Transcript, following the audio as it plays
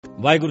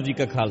ਵਾਹਿਗੁਰੂ ਜੀ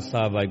ਕਾ ਖਾਲਸਾ,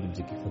 ਵਾਹਿਗੁਰੂ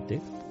ਜੀ ਕੀ ਫਤਿਹ।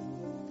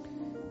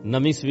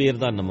 ਨਵੀਂ ਸਵੇਰ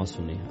ਦਾ ਨਵਾਂ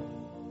ਸੁਨੇਹਾ।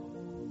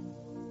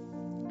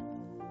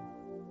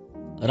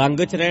 ਰੰਗ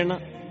 'ਚ ਰਹਿਣਾ,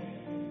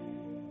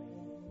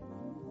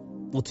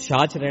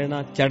 ਉਤਸ਼ਾਹ 'ਚ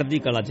ਰਹਿਣਾ, ਚੜ੍ਹਦੀ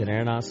ਕਲਾ 'ਚ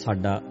ਰਹਿਣਾ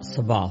ਸਾਡਾ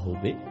ਸੁਭਾਅ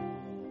ਹੋਵੇ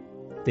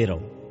ਤੇ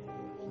ਰਹੋ।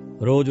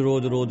 ਰੋਜ਼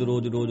ਰੋਜ਼ ਰੋਜ਼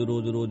ਰੋਜ਼ ਰੋਜ਼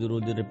ਰੋਜ਼ ਰੋਜ਼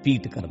ਰੋਜ਼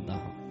ਰਿਪੀਟ ਕਰਦਾ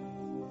ਹਾਂ।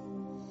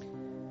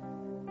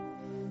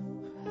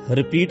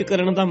 ਰਿਪੀਟ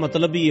ਕਰਨ ਦਾ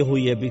ਮਤਲਬ ਹੀ ਇਹੋ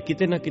ਹੀ ਹੈ ਵੀ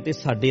ਕਿਤੇ ਨਾ ਕਿਤੇ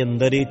ਸਾਡੇ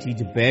ਅੰਦਰ ਇਹ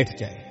ਚੀਜ਼ ਬੈਠ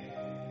ਜਾਏ,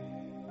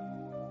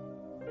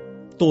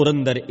 ਧੁਰ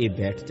ਅੰਦਰ ਇਹ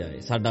ਬੈਠ ਜਾਏ,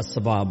 ਸਾਡਾ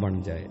ਸੁਭਾਅ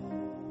ਬਣ ਜਾਏ।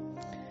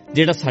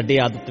 ਜਿਹੜਾ ਸਾਡੇ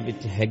ਆਦਤ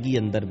ਵਿੱਚ ਹੈਗੀ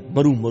ਅੰਦਰ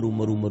ਮਰੂ ਮਰੂ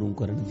ਮਰੂ ਮਰੂ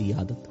ਕਰਨ ਦੀ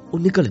ਆਦਤ, ਉਹ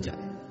ਨਿਕਲ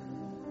ਜਾਏ।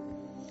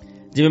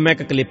 ਜਿਵੇਂ ਮੈਂ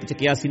ਇੱਕ ਕਲਿੱਪ 'ਚ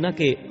ਕਿਹਾ ਸੀ ਨਾ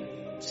ਕਿ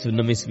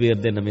ਨਵੇਂ ਸਵੇਰ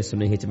ਦੇ ਨਵੇਂ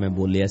ਸੁਨੇਹੇ 'ਚ ਮੈਂ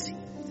ਬੋਲਿਆ ਸੀ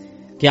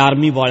ਕਿ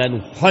ਆਰਮੀ ਵਾਲਿਆਂ ਨੂੰ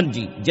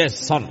ਹਾਂਜੀ ਜੈ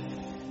ਸਨ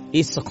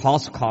ਇਹ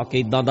ਸਿਖਾ ਕੇ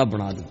ਇਦਾਂ ਦਾ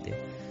ਬਣਾ ਦਿੱਤੇ,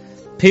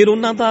 ਫਿਰ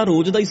ਉਹਨਾਂ ਦਾ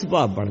ਰੋਜ਼ ਦਾ ਹੀ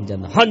ਸੁਭਾਅ ਬਣ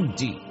ਜਾਂਦਾ।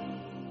 ਹਾਂਜੀ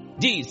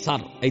ਜੀ ਸਰ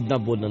ਇਦਾਂ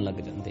ਬੋਲਣ ਲੱਗ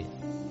ਜਾਂਦੇ।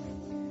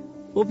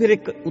 ਉਹ ਫਿਰ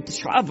ਇੱਕ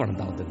ਉਤਸ਼ਾਹ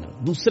ਬਣਦਾ ਉਹਦੇ ਨਾਲ,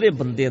 ਦੂਸਰੇ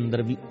ਬੰਦੇ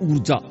ਅੰਦਰ ਵੀ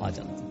ਊਰਜਾ ਆ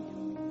ਜਾਂਦੀ।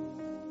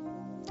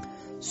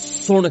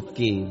 ਸੁਣ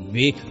ਕੇ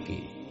ਵੇਖ ਕੇ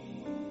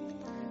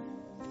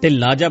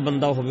ਢਿੱਲਾ ਜਿਹਾ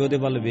ਬੰਦਾ ਹੋਵੇ, ਉਹਦੇ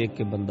ਵੱਲ ਵੇਖ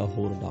ਕੇ ਬੰਦਾ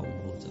ਹੋਰ ਡਾਊਨ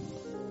ਹੋ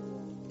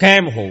ਜਾਂਦਾ।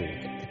 ਕਾਇਮ ਹੋ,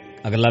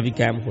 ਅਗਲਾ ਵੀ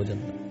ਕਾਇਮ ਹੋ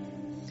ਜਾਂਦਾ।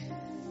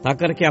 ਤਾਂ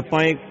ਕਰਕੇ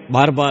ਆਪਾਂ ਇਹ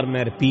ਬਾਰ-ਬਾਰ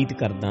ਮੈਂ ਰਿਪੀਟ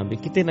ਕਰਦਾ ਵੀ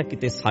ਕਿਤੇ ਨਾ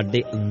ਕਿਤੇ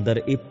ਸਾਡੇ ਅੰਦਰ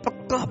ਇਹ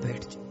ਪੱਕਾ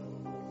ਬੈਠ ਜਾਏ,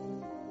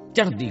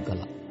 ਚੜ੍ਹਦੀ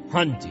ਕਲਾ,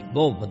 ਹਾਂਜੀ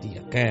ਬਹੁਤ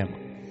ਵਧੀਆ, ਕਾਇਮ।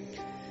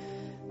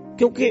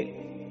 ਕਿਉਂਕਿ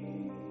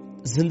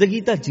ਜ਼ਿੰਦਗੀ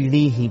ਤਾਂ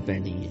ਜੀਣੀ ਹੀ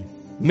ਪੈਣੀ ਹੈ,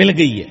 ਮਿਲ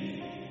ਗਈ ਹੈ।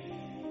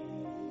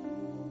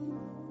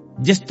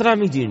 ਜਿਸ ਤਰ੍ਹਾਂ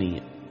ਵੀ ਜੀਣੀ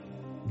ਹੈ,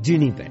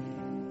 ਜੀਣੀ ਪੈਣੀ।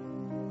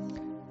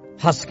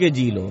 ਹੱਸ ਕੇ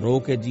ਜੀ ਲੋ, ਰੋ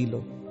ਕੇ ਜੀ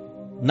ਲੋ,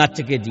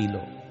 ਨੱਚ ਕੇ ਜੀ ਲੋ,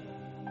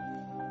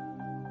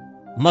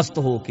 ਮਸਤ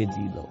ਹੋ ਕੇ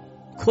ਜੀ ਲੋ,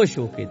 ਖੁਸ਼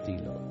ਹੋ ਕੇ ਜੀ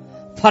ਲੋ,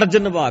 ਫਰਜ਼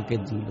ਨਿਭਾ ਕੇ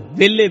ਜੀ ਲੋ,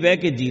 ਵਿਹਲੇ ਬਹਿ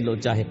ਕੇ ਜੀ ਲੋ,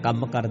 ਚਾਹੇ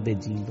ਕੰਮ ਕਰਦੇ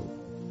ਜੀ ਲੋ,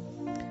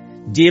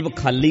 ਜੇਬ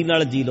ਖਾਲੀ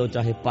ਨਾਲ ਜੀ ਲੋ,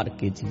 ਚਾਹੇ ਭਰ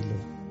ਕੇ ਜੀ ਲੋ,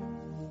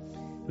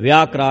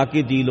 ਵਿਆਹ ਕਰਾ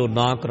ਕੇ ਜੀ ਲੋ,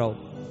 ਨਾ ਕਰਾਓ,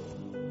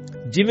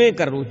 ਜਿਵੇਂ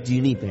ਕਰੋ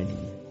ਜੀਣੀ ਪੈਣੀ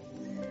ਹੈ।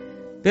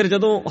 ਫਿਰ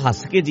ਜਦੋਂ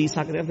ਹੱਸ ਕੇ ਜੀ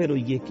ਸਕਦੇ ਆ ਫਿਰ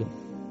ਰੋਈਏ ਕਿਉਂ?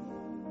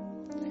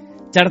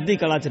 ਚੜ੍ਹਦੀ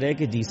ਕਲਾ 'ਚ ਰਹਿ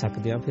ਕੇ ਜੀ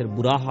ਸਕਦੇ ਆ ਫਿਰ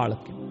ਬੁਰਾ ਹਾਲ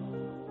ਕਿਉਂ?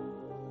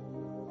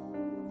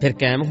 ਫਿਰ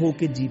ਕਾਇਮ ਹੋ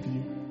ਕੇ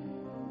ਜੀਵੀਏ।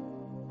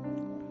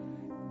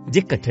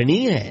 ਜੇ ਕੱਟਣੀ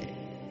ਹੈ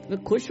ਤਾਂ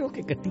ਖੁਸ਼ ਹੋ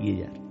ਕੇ ਕੱਟੀਏ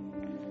ਯਾਰ।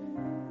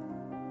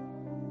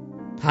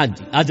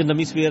 ਹਾਂਜੀ, ਅੱਜ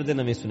ਨਵੀਂ ਸਵੇਰ ਦੇ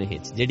ਨਵੇਂ ਸੁਨੇਹੇ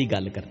 'ਚ ਜਿਹੜੀ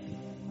ਗੱਲ ਕਰਦੀ,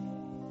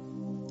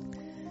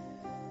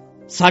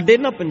 ਸਾਡੇ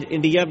ਨਾ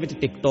ਇੰਡੀਆ ਵਿੱਚ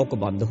ਟਿਕਟੌਕ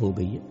ਬੰਦ ਹੋ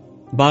ਗਈ ਹੈ।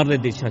 ਬਾਹਰਲੇ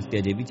ਦੇਸ਼ਾਂ 'ਚ ਤੇ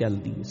ਅਜੇ ਵੀ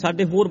ਚੱਲਦੀ ਹੈ,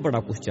 ਸਾਡੇ ਹੋਰ ਬੜਾ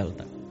ਕੁਛ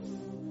ਚੱਲਦਾ।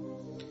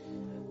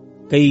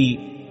 ਕਈ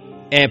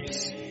ਐਪਸ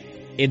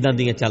ਇਦਾਂ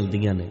ਦੀਆਂ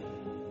ਚੱਲਦੀਆਂ ਨੇ,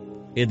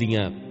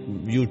 ਇਹਦੀਆਂ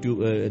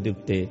YouTube ਦੇ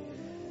ਉੱਤੇ,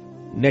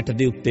 ਨੈਟ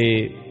ਦੇ ਉੱਤੇ,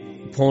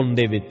 ਫੋਨ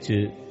ਦੇ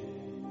ਵਿੱਚ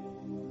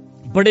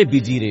ਬੜੇ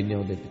ਬਿਜੀ ਰਹਿੰਦੇ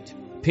ਉਹਦੇ ਵਿੱਚ।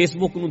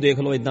 ਫੇਸਬੁੱਕ ਨੂੰ ਦੇਖ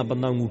ਲਓ, ਇਦਾਂ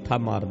ਬੰਦਾ ਅੰਗੂਠਾ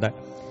ਮਾਰਦਾ,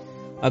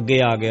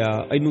 ਅੱਗੇ ਆ ਗਿਆ,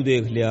 ਇਹਨੂੰ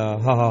ਦੇਖ ਲਿਆ,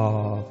 ਹਾ ਹਾ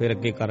ਹਾ, ਫਿਰ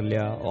ਅੱਗੇ ਕਰ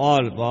ਲਿਆ,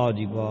 ਆਹ ਵਾਹ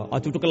ਜੀ ਵਾਹ, ਆ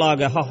ਚੁਟਕਲਾ ਆ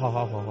ਗਿਆ, ਹਾ ਹਾ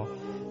ਹਾ ਹਾ,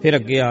 ਫਿਰ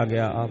ਅੱਗੇ ਆ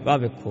ਗਿਆ, ਆਹ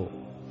ਵੇਖੋ।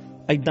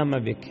 ਏਦਾਂ ਮੈਂ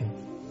ਵੇਖਿਆ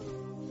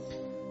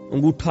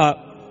ਅੰਗੂਠਾ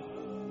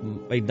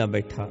ਏਦਾਂ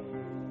ਬੈਠਾ,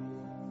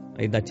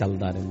 ਏਦਾਂ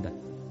ਚੱਲਦਾ ਰਹਿੰਦਾ।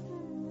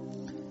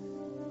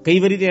 ਕਈ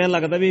ਵਾਰੀ ਤਾਂ ਐਂ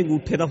ਲੱਗਦਾ ਵੀ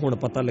ਅੰਗੂਠੇ ਦਾ ਹੁਣ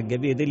ਪਤਾ ਲੱਗਿਆ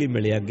ਵੀ ਇਹਦੇ ਲਈ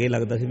ਮਿਲਿਆ। ਅੱਗੇ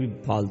ਲੱਗਦਾ ਸੀ ਵੀ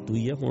ਫਾਲਤੂ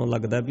ਹੀ ਹੈ, ਹੁਣ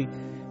ਲੱਗਦਾ ਵੀ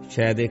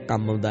ਸ਼ਾਇਦ ਇਹ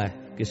ਕੰਮ ਦਾ ਹੈ,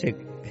 ਕਿਸੇ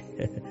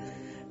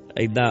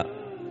ਏਦਾਂ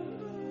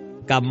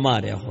ਕੰਮ ਆ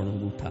ਰਿਹਾ ਹੁਣ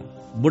ਅੰਗੂਠਾ।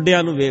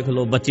 ਬੁੱਢਿਆਂ ਨੂੰ ਵੇਖ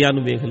ਲਓ, ਬੱਚਿਆਂ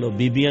ਨੂੰ ਵੇਖ ਲਓ,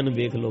 ਬੀਬੀਆਂ ਨੂੰ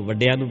ਵੇਖ ਲਓ,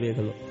 ਵੱਡਿਆਂ ਨੂੰ ਵੇਖ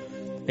ਲਓ,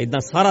 ਏਦਾਂ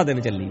ਸਾਰਾ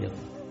ਦਿਨ ਚੱਲੀ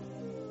ਜਾਂਦਾ।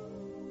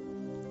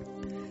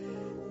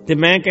 ਤੇ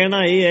ਮੈਂ ਕਹਿਣਾ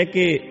ਇਹ ਹੈ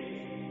ਕਿ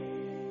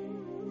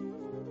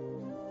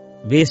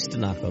ਵੇਸਟ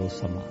ਨਾ ਕਰੋ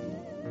ਸਮਾਂ।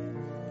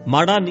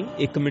 ਮਾੜਾ ਨਹੀਂ,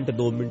 1 ਮਿੰਟ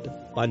 2 ਮਿੰਟ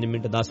 5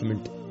 ਮਿੰਟ 10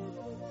 ਮਿੰਟ,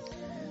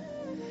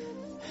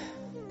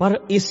 ਪਰ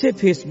ਇਸੇ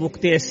ਫੇਸਬੁੱਕ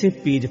ਤੇ ਐਸੇ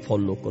ਪੇਜ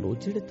ਫੋਲੋ ਕਰੋ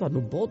ਜਿਹੜੇ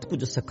ਤੁਹਾਨੂੰ ਬਹੁਤ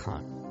ਕੁਝ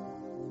ਸਿਖਾਉਣ,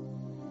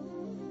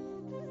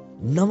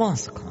 ਨਵਾਂ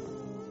ਸਿਖਾਉਣ।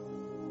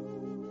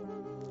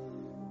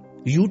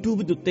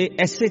 YouTube ਦੇ ਉੱਤੇ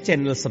ਐਸੇ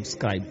ਚੈਨਲ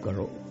ਸਬਸਕ੍ਰਾਈਬ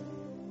ਕਰੋ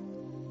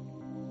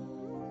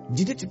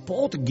ਜਿਹਦੇ 'ਚ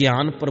ਬਹੁਤ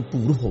ਗਿਆਨ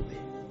ਭਰਪੂਰ ਹੋਵੇ,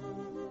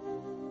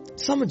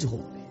 ਸਮਝ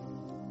ਹੋਵੇ,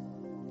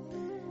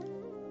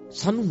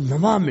 ਸਾਨੂੰ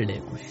ਨਵਾਂ ਮਿਲੇ,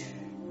 ਕੁਛ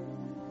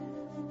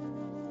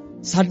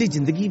ਸਾਡੀ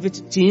ਜ਼ਿੰਦਗੀ ਵਿੱਚ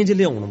ਚੇਂਜ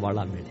ਲਿਆਉਣ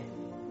ਵਾਲਾ ਮਿਲੇ।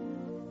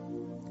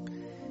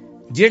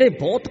 ਜਿਹੜੇ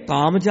ਬਹੁਤ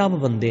ਕਾਮਯਾਬ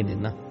ਬੰਦੇ ਨੇ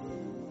ਨਾ,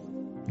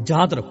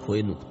 ਯਾਦ ਰੱਖੋ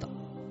ਇਹ ਨੁਕਤਾ,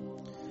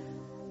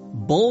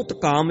 ਬਹੁਤ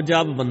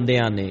ਕਾਮਯਾਬ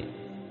ਬੰਦਿਆਂ ਨੇ,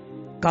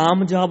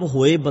 ਕਾਮਯਾਬ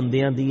ਹੋਏ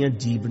ਬੰਦਿਆਂ ਦੀਆਂ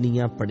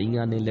ਜੀਵਨੀਆਂ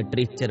ਪੜ੍ਹੀਆਂ ਨੇ,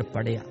 ਲਿਟਰੇਚਰ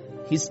ਪੜ੍ਹਿਆ,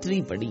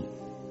 ਹਿਸਟਰੀ ਪੜ੍ਹੀ,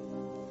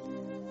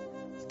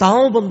 ਤਾਂ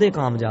ਉਹ ਬੰਦੇ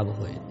ਕਾਮਯਾਬ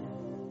ਹੋਏ।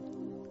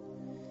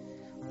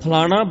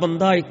 ਫਲਾਣਾ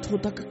ਬੰਦਾ ਇੱਥੋਂ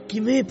ਤੱਕ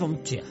ਕਿਵੇਂ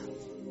ਪਹੁੰਚਿਆ,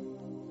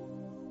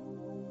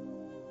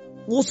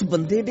 ਉਸ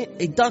ਬੰਦੇ ਨੇ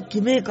ਏਦਾਂ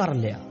ਕਿਵੇਂ ਕਰ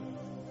ਲਿਆ।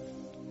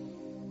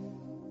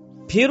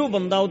 ਫਿਰ ਉਹ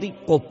ਬੰਦਾ ਉਹਦੀ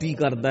ਕਾਪੀ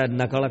ਕਰਦਾ,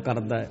 ਨਕਲ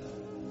ਕਰਦਾ।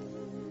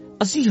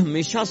 ਅਸੀਂ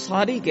ਹਮੇਸ਼ਾ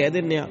ਸਾਰੇ ਕਹਿ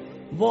ਦਿੰਦੇ ਆ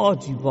ਵਾਹ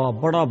ਜੀ ਵਾਹ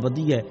ਬੜਾ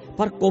ਵਧੀਆ,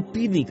 ਪਰ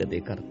ਕਾਪੀ ਨਹੀਂ ਕਦੇ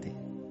ਕਰਦੇ,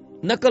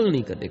 ਨਕਲ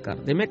ਨਹੀਂ ਕਦੇ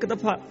ਕਰਦੇ। ਮੈਂ ਇੱਕ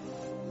ਦਫਾ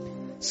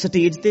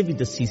ਸਟੇਜ ਤੇ ਵੀ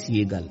ਦੱਸੀ ਸੀ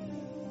ਇਹ ਗੱਲ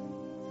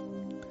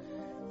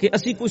ਕਿ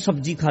ਅਸੀਂ ਕੋਈ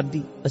ਸਬਜ਼ੀ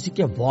ਖਾਧੀ, ਅਸੀਂ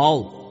ਕਿਹਾ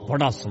ਵਾਓ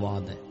ਬੜਾ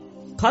ਸਵਾਦ ਹੈ,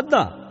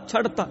 ਖਾਧਾ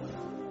ਛੱਡਤਾ,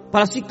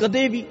 ਪਰ ਅਸੀਂ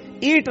ਕਦੇ ਵੀ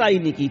ਇਹ ਟਰਾਈ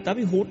ਨਹੀਂ ਕੀਤਾ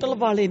ਵੀ ਹੋਟਲ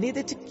ਵਾਲੇ ਨੇ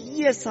ਇਹਦੇ 'ਚ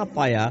ਕੀ ਐਸਾ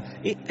ਪਾਇਆ,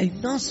 ਇਹ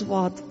ਇੰਨਾ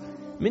ਸਵਾਦ,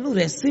 ਮੈਨੂੰ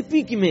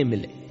ਰੈਸਿਪੀ ਕਿਵੇਂ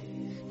ਮਿਲੇ,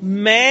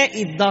 ਮੈਂ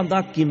ਇੱਦਾਂ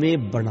ਦਾ ਕਿਵੇਂ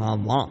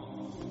ਬਣਾਵਾਂ।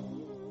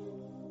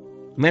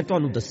 ਮੈਂ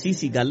ਤੁਹਾਨੂੰ ਦੱਸੀ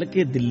ਸੀ ਗੱਲ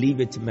ਕਿ ਦਿੱਲੀ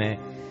ਵਿੱਚ ਮੈਂ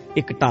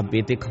ਇੱਕ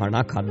ਢਾਬੇ ਤੇ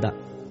ਖਾਣਾ ਖਾਧਾ,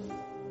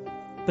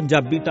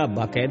 ਪੰਜਾਬੀ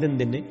ਢਾਬਾ ਕਹਿ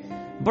ਦਿੰਦੇ ਨੇ,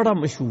 ਬੜਾ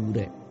ਮਸ਼ਹੂਰ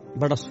ਹੈ,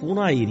 ਬੜਾ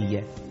ਸੋਹਣਾ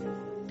ਏਰੀਆ।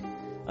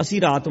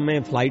 ਅਸੀਂ ਰਾਤ ਮੈਂ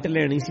ਫਲਾਈਟ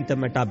ਲੈਣੀ ਸੀ ਤਾਂ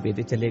ਮੈਂ ਢਾਬੇ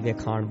ਤੇ ਚਲੇ ਗਏ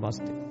ਖਾਣ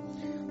ਵਾਸਤੇ।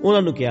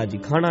 ਉਹਨਾਂ ਨੂੰ ਕਿਹਾ ਜੀ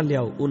ਖਾਣਾ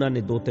ਲਿਆਓ, ਉਹਨਾਂ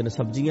ਨੇ 2-3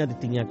 ਸਬਜ਼ੀਆਂ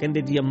ਦਿੱਤੀਆਂ,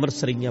 ਕਹਿੰਦੇ ਜੀ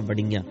ਅੰਮ੍ਰਿਤਸਰੀਆਂ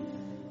ਬੜੀਆਂ,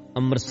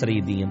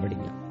 ਅੰਮ੍ਰਿਤਸਰੀ ਦੀਆਂ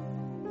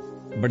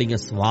ਬੜੀਆਂ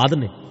ਸਵਾਦ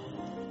ਨੇ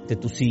ਤੇ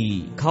ਤੁਸੀਂ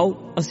ਖਾਓ।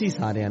 ਅਸੀਂ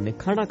ਸਾਰਿਆਂ ਨੇ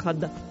ਖਾਣਾ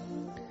ਖਾਧਾ,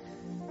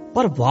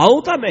 ਪਰ ਵਾਓ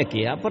ਤਾਂ ਮੈਂ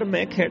ਕਿਹਾ, ਪਰ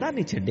ਮੈਂ ਖਹਿੜਾ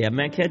ਨਹੀਂ ਛੱਡਿਆ।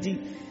 ਮੈਂ ਕਿਹਾ ਜੀ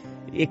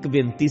ਇੱਕ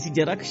ਬੇਨਤੀ ਸੀ,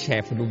 ਜਰਾ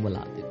ਸ਼ੈਫ ਨੂੰ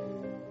ਮਿਲਾ ਦਿਓ।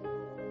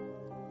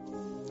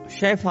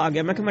 ਸ਼ੈਫ ਆ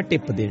ਗਿਆ, ਮੈਂ ਕਿਹਾ ਮੈਂ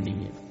ਟਿਪ ਦੇਣੀ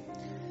ਹੈ।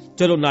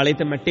 ਚਲੋ ਨਾਲੇ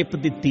ਤੇ ਮੈਂ ਟਿਪ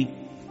ਦਿੱਤੀ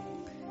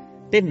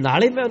ਤੇ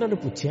ਨਾਲੇ ਮੈਂ ਉਹਨਾਂ ਨੂੰ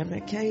ਪੁੱਛਿਆ, ਮੈਂ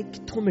ਕਿਹਾ ਇਹ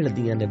ਕਿੱਥੋਂ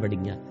ਮਿਲਦੀਆਂ ਨੇ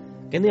ਬੜੀਆਂ?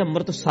 ਕਹਿੰਦੇ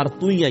ਅੰਮ੍ਰਿਤਸਰ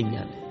ਤੋਂ ਹੀ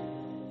ਆਈਆਂ ਨੇ।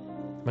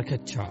 ਮੈਂ ਕਿਹਾ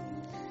ਅੱਛਾ।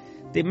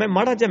 ਤੇ ਮੈਂ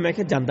ਮਾੜਾ ਜਿਹਾ ਮੈਂ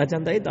ਕਿਹਾ ਜਾਂਦਾ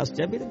ਜਾਂਦਾ ਇਹ ਦੱਸ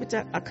ਜਾ ਵੀ ਇਹਦੇ ਵਿੱਚ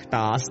ਆ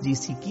ਖਟਾਸ ਜੀ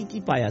ਸੀ, ਕੀ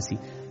ਪਾਇਆ ਸੀ?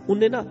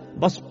 ਉਹਨੇ ਨਾ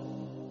ਬਸ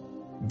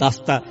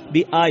ਦੱਸਤਾ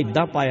ਵੀ ਆ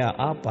ਏਦਾਂ ਪਾਇਆ,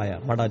 ਆਹ ਪਾਇਆ,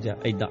 ਮਾੜਾ ਜਿਹਾ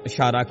ਏਦਾਂ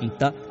ਇਸ਼ਾਰਾ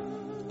ਕੀਤਾ,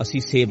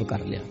 ਅਸੀਂ ਸੇਵ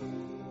ਕਰ ਲਿਆ।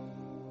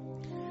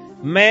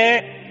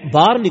 ਮੈਂ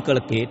ਬਾਹਰ ਨਿਕਲ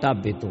ਕੇ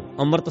ਢਾਬੇ ਤੋਂ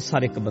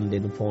ਅੰਮ੍ਰਿਤਸਰ ਇੱਕ ਬੰਦੇ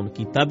ਨੂੰ ਫੋਨ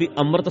ਕੀਤਾ ਵੀ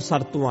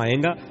ਅੰਮ੍ਰਿਤਸਰ ਤੋਂ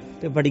ਆਏਗਾ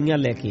ਤੇ ਬੜੀਆਂ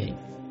ਲੈ ਕੇ ਆਈ।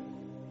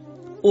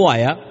 ਉਹ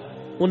ਆਇਆ,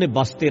 ਉਹਨੇ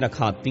ਬੱਸ ਤੇ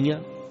ਰਖਾਤੀਆਂ,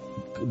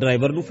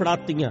 ਡਰਾਈਵਰ ਨੂੰ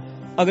ਫੜਾਤੀਆਂ।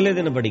 ਅਗਲੇ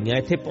ਦਿਨ ਬੜੀਆਂ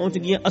ਇੱਥੇ ਪਹੁੰਚ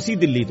ਗਈਆਂ, ਅਸੀਂ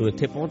ਦਿੱਲੀ ਤੋਂ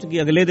ਇੱਥੇ ਪਹੁੰਚ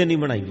ਗਏ, ਅਗਲੇ ਦਿਨ ਹੀ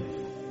ਬਣਾਈਆਂ।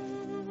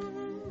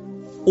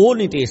 ਉਹ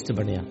ਨਹੀਂ ਟੇਸਟ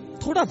ਬਣਿਆ,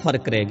 ਥੋੜਾ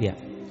ਫਰਕ ਰਹਿ ਗਿਆ।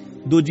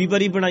 ਦੂਜੀ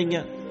ਵਾਰੀ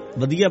ਬਣਾਈਆਂ,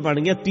 ਵਧੀਆ ਬਣ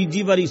ਗਿਆ,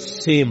 ਤੀਜੀ ਵਾਰੀ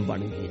ਸੇਮ ਬਣ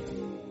ਗਈ।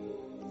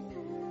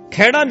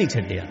 ਖਹਿੜਾ ਨਹੀਂ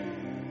ਛੱਡਿਆ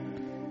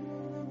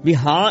ਵੀ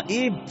ਹਾਂ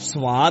ਇਹ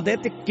ਸਵਾਦ ਹੈ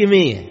ਤੇ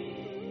ਕਿਵੇਂ ਹੈ।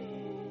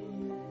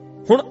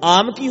 ਹੁਣ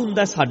ਆਮ ਕੀ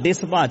ਹੁੰਦਾ, ਸਾਡੇ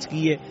ਸੁਭਾਅ 'ਚ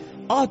ਕੀ ਹੈ,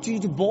 ਆਹ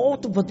ਚੀਜ਼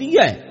ਬਹੁਤ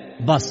ਵਧੀਆ ਹੈ,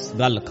 ਬਸ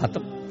ਗੱਲ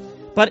ਖਤਮ।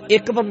 ਪਰ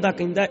ਇੱਕ ਬੰਦਾ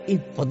ਕਹਿੰਦਾ ਇਹ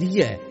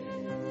ਵਧੀਆ ਹੈ,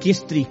 ਕਿਸ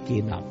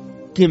ਤਰੀਕੇ ਨਾਲ,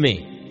 ਕਿਵੇਂ,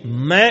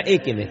 ਮੈਂ ਇਹ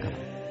ਕਿਵੇਂ ਕਰਾਂ।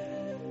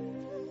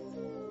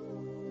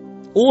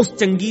 ਉਸ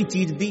ਚੰਗੀ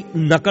ਚੀਜ਼ ਦੀ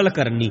ਨਕਲ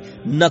ਕਰਨੀ,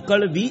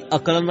 ਨਕਲ ਵੀ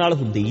ਅਕਲ ਨਾਲ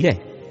ਹੁੰਦੀ ਹੈ,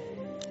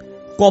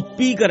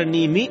 ਕਾਪੀ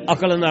ਕਰਨੀ ਵੀ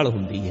ਅਕਲ ਨਾਲ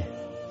ਹੁੰਦੀ ਹੈ।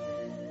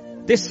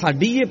 ਤੇ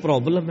ਸਾਡੀ ਇਹ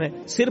ਪ੍ਰੋਬਲਮ ਹੈ,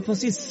 ਸਿਰਫ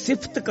ਅਸੀਂ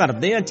ਸਿਫਤ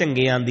ਕਰਦੇ ਹਾਂ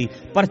ਚੰਗਿਆਂ ਦੀ,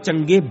 ਪਰ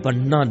ਚੰਗੇ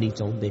ਬਣਨਾ ਨਹੀਂ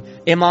ਚਾਹੁੰਦੇ।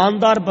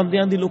 ਇਮਾਨਦਾਰ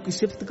ਬੰਦਿਆਂ ਦੀ ਲੋਕੀ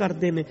ਸਿਫਤ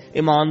ਕਰਦੇ ਨੇ,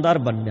 ਇਮਾਨਦਾਰ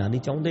ਬਣਨਾ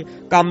ਨਹੀਂ ਚਾਹੁੰਦੇ।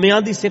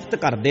 ਕਾਮਿਆਂ ਦੀ ਸਿਫਤ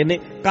ਕਰਦੇ ਨੇ,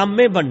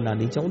 ਕਾਮੇ ਬਣਨਾ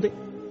ਨਹੀਂ ਚਾਹੁੰਦੇ।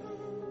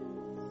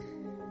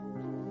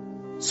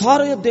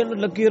 ਸਾਰੇ ਦਿਨ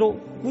ਲੱਗੇ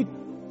ਰਹੋ।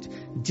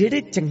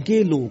 ਜਿਹੜੇ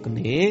ਚੰਗੇ ਲੋਕ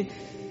ਨੇ,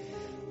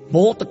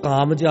 ਬਹੁਤ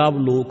ਕਾਮਯਾਬ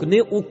ਲੋਕ ਨੇ,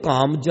 ਉਹ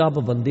ਕਾਮਯਾਬ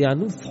ਬੰਦਿਆਂ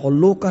ਨੂੰ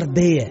ਫੋਲੋ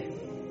ਕਰਦੇ ਐ।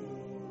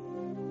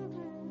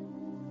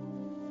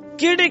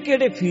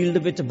 ਕਿਹੜੇ ਫੀਲਡ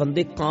ਵਿੱਚ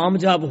ਬੰਦੇ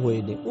ਕਾਮਯਾਬ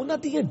ਹੋਏ ਨੇ, ਉਹਨਾਂ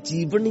ਦੀਆਂ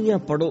ਜੀਵਨੀਆਂ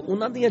ਪੜ੍ਹੋ,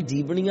 ਉਹਨਾਂ ਦੀਆਂ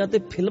ਜੀਵਨੀਆਂ ਤੇ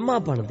ਫਿਲਮਾਂ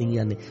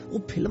ਬਣਦੀਆਂ ਨੇ, ਉਹ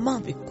ਫਿਲਮਾਂ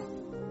ਵੇਖੋ,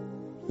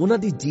 ਉਹਨਾਂ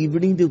ਦੀ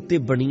ਜੀਵਨੀ ਦੇ ਉੱਤੇ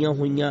ਬਣੀਆਂ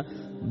ਹੋਈਆਂ,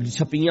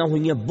 ਛਪੀਆਂ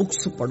ਹੋਈਆਂ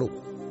ਬੁੱਕਸ ਪੜ੍ਹੋ।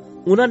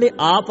 ਉਹਨਾਂ ਨੇ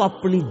ਆਪ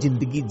ਆਪਣੀ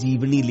ਜ਼ਿੰਦਗੀ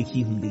ਜੀਵਨੀ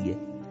ਲਿਖੀ ਹੁੰਦੀ ਹੈ।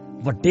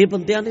 ਵੱਡੇ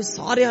ਬੰਦਿਆਂ ਨੇ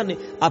ਸਾਰਿਆਂ ਨੇ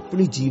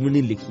ਆਪਣੀ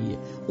ਜੀਵਨੀ ਲਿਖੀ ਹੈ,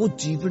 ਉਹ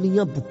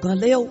ਜੀਵਨੀਆਂ ਬੁੱਕਾਂ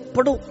ਲੈ ਆਓ,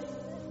 ਪੜ੍ਹੋ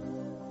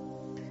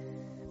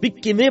ਵੀ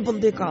ਕਿਵੇਂ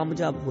ਬੰਦੇ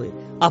ਕਾਮਯਾਬ ਹੋਏ,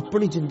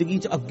 ਆਪਣੀ ਜ਼ਿੰਦਗੀ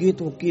 'ਚ ਅੱਗੇ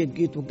ਤੋਂ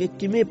ਅੱਗੇ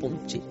ਕਿਵੇਂ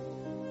ਪਹੁੰਚੇ।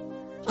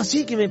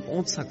 ਅਸੀਂ ਕਿਵੇਂ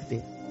ਪਹੁੰਚ ਸਕਦੇ?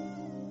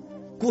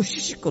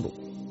 ਕੋਸ਼ਿਸ਼ ਕਰੋ,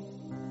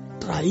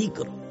 ਟਰਾਈ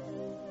ਕਰੋ,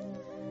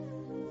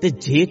 ਤੇ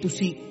ਜੇ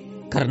ਤੁਸੀਂ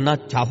ਕਰਨਾ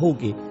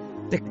ਚਾਹੋਗੇ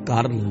ਤੇ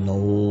ਕਰ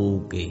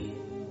ਲਓਗੇ।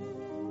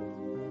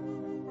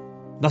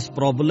 ਬਸ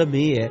ਪ੍ਰੋਬਲਮ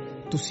ਇਹ ਹੈ,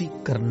 ਤੁਸੀਂ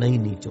ਕਰਨਾ ਹੀ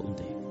ਨਹੀਂ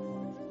ਚਾਹੁੰਦੇ।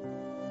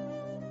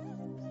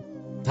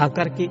 ਤਾਂ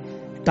ਕਰਕੇ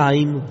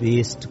ਟਾਈਮ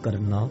ਵੇਸਟ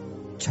ਕਰਨਾ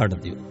ਛੱਡ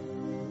ਦਿਓ।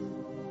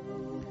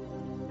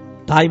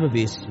 ਟਾਈਮ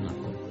ਵੇਸਟ ਨਾ ਕਰੋ।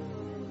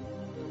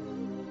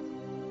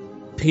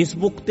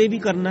 ਫੇਸਬੁੱਕ ਤੇ ਵੀ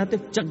ਕਰਨਾ ਤੇ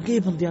ਚੰਗੇ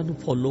ਬੰਦਿਆਂ ਨੂੰ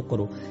ਫੋਲੋ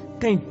ਕਰੋ।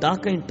 ਘੰਟਾ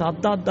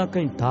ਅੱਧਾ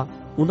ਘੰਟਾ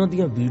ਉਹਨਾਂ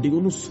ਦੀਆਂ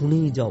ਵੀਡੀਓ ਨੂੰ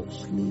ਸੁਣੀ ਜਾਓ,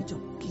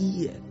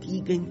 ਕੀ ਹੈ, ਕੀ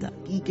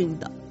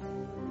ਕਹਿੰਦਾ,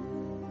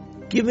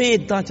 ਕਿਵੇਂ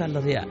ਏਦਾਂ ਚੱਲ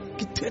ਰਿਹਾ,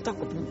 ਕਿੱਥੇ ਤੱਕ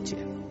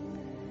ਪਹੁੰਚਿਆ।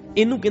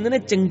 ਇਹਨੂੰ ਕਹਿੰਦੇ ਨੇ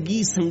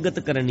ਚੰਗੀ ਸੰਗਤ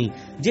ਕਰਨੀ।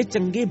 ਜੇ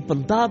ਚੰਗੇ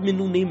ਬੰਦਾ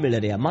ਮੈਨੂੰ ਨਹੀਂ ਮਿਲ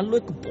ਰਿਹਾ, ਮੰਨ ਲਓ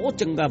ਇੱਕ ਬਹੁਤ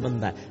ਚੰਗਾ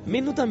ਬੰਦਾ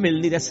ਮੈਨੂੰ ਤਾਂ ਮਿਲ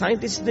ਨਹੀਂ ਰਿਹਾ,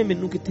 ਸਾਇੰਟਿਸਟ ਨੇ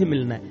ਮੈਨੂੰ ਕਿੱਥੇ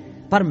ਮਿਲਣਾ,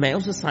 ਪਰ ਮੈਂ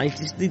ਉਸ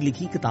ਸਾਇੰਟਿਸਟ ਦੀ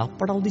ਲਿਖੀ ਕਿਤਾਬ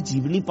ਪੜ੍ਹਾਂ, ਉਹਦੀ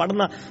ਜੀਵਨੀ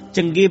ਪੜ੍ਹਨਾ।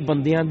 ਚੰਗੇ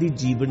ਬੰਦਿਆਂ ਦੀ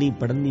ਜੀਵਨੀ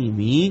ਪੜ੍ਹਨੀ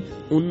ਵੀ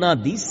ਉਹਨਾਂ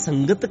ਦੀ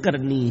ਸੰਗਤ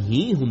ਕਰਨੀ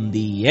ਹੀ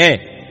ਹੁੰਦੀ ਹੈ।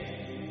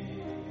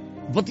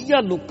 ਵਧੀਆ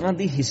ਲੋਕਾਂ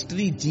ਦੀ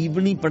ਹਿਸਟਰੀ,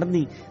 ਜੀਵਨੀ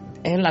ਪੜ੍ਹਨੀ,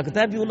 ਐਂ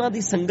ਲੱਗਦਾ ਵੀ ਉਹਨਾਂ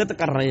ਦੀ ਸੰਗਤ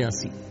ਕਰ ਰਹੇ ਹਾਂ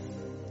ਅਸੀਂ।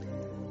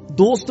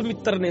 ਦੋਸਤ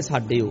ਮਿੱਤਰ ਨੇ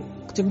ਸਾਡੇ, ਉਹ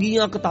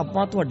ਚੰਗੀਆਂ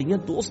ਕਿਤਾਬਾਂ ਤੁਹਾਡੀਆਂ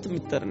ਦੋਸਤ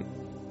ਮਿੱਤਰ ਨੇ।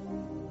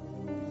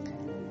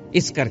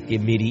 ਇਸ ਕਰਕੇ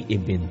ਮੇਰੀ ਇਹ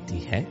ਬੇਨਤੀ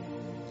ਹੈ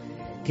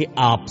ਕਿ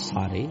ਆਪ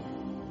ਸਾਰੇ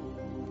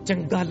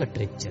ਚੰਗਾ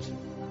ਲਿਟਰੇਚਰ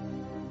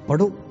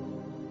ਪੜ੍ਹੋ,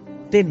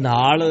 ਤੇ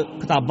ਨਾਲ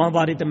ਕਿਤਾਬਾਂ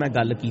ਬਾਰੇ ਤਾਂ ਮੈਂ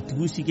ਗੱਲ ਕੀਤੀ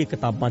ਹੋਈ ਸੀ ਕਿ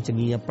ਕਿਤਾਬਾਂ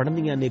ਚੰਗੀਆਂ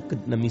ਪੜ੍ਹਨੀਆਂ ਨੇ। ਇੱਕ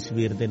ਨਵੀਂ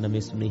ਸਵੇਰ ਦੇ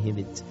ਨਵੇਂ ਸੁਨੇਹੇ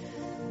ਵਿੱਚ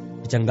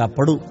ਚੰਗਾ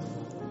ਪੜ੍ਹੋ,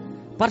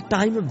 ਪਰ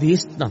ਟਾਈਮ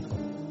ਵੇਸਟ ਨਾ ਕਰੋ,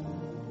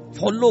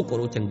 ਫੋਲੋ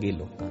ਕਰੋ ਚੰਗੇ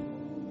ਲੋਕਾਂ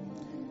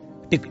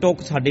ਨੂੰ।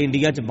 ਟਿਕਟੋਕ ਸਾਡੇ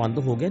ਇੰਡੀਆ 'ਚ ਬੰਦ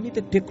ਹੋ ਗਿਆ, ਨਹੀਂ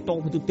ਤੇ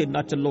ਟਿਕਟੋਕ ਦੇ ਉੱਤੇ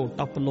ਨੱਚ ਲਓ,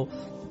 ਟੱਪ ਲਓ,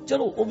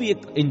 ਚਲੋ ਉਹ ਵੀ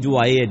ਇੱਕ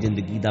ਇੰਜੋਏ ਹੈ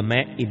ਜ਼ਿੰਦਗੀ ਦਾ।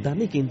 ਮੈਂ ਇੱਦਾਂ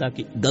ਨਹੀਂ ਕਹਿੰਦਾ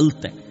ਕਿ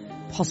ਗਲਤ ਹੈ,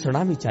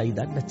 ਹੱਸਣਾ ਵੀ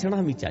ਚਾਹੀਦਾ,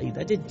 ਨੱਚਣਾ ਵੀ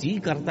ਚਾਹੀਦਾ। ਜੇ ਜੀ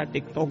ਕਰਦਾ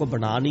ਟਿਕਟੌਕ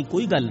ਬਣਾ, ਨਹੀਂ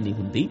ਕੋਈ ਗੱਲ ਨਹੀਂ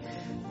ਹੁੰਦੀ,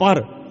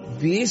 ਪਰ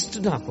ਵੇਸਟ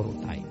ਨਾ ਕਰੋ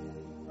ਟਾਈਮ।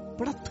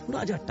 ਬੜਾ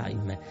ਥੋੜਾ ਜਿਹਾ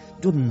ਟਾਈਮ ਹੈ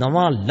ਜੋ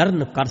ਨਵਾਂ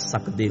ਲਰਨ ਕਰ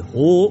ਸਕਦੇ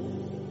ਹੋ,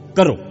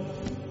 ਕਰੋ।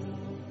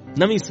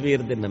 ਨਵੀਂ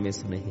ਸਵੇਰ ਦੇ ਨਵੇਂ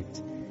ਸੁਨੇਹੇ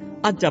 'ਚ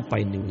ਅੱਜ ਆਪਾਂ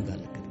ਇੰਨੀ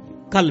ਗੱਲ ਕਰੀਏ,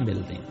 ਕੱਲ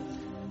ਮਿਲਦੇ ਹਾਂ।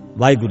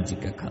 ਵਾਹਿਗੁਰੂ ਜੀ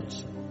ਕਾ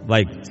ਖਾਲਸਾ,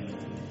 ਵਾਹਿਗੁਰੂ ਜੀ।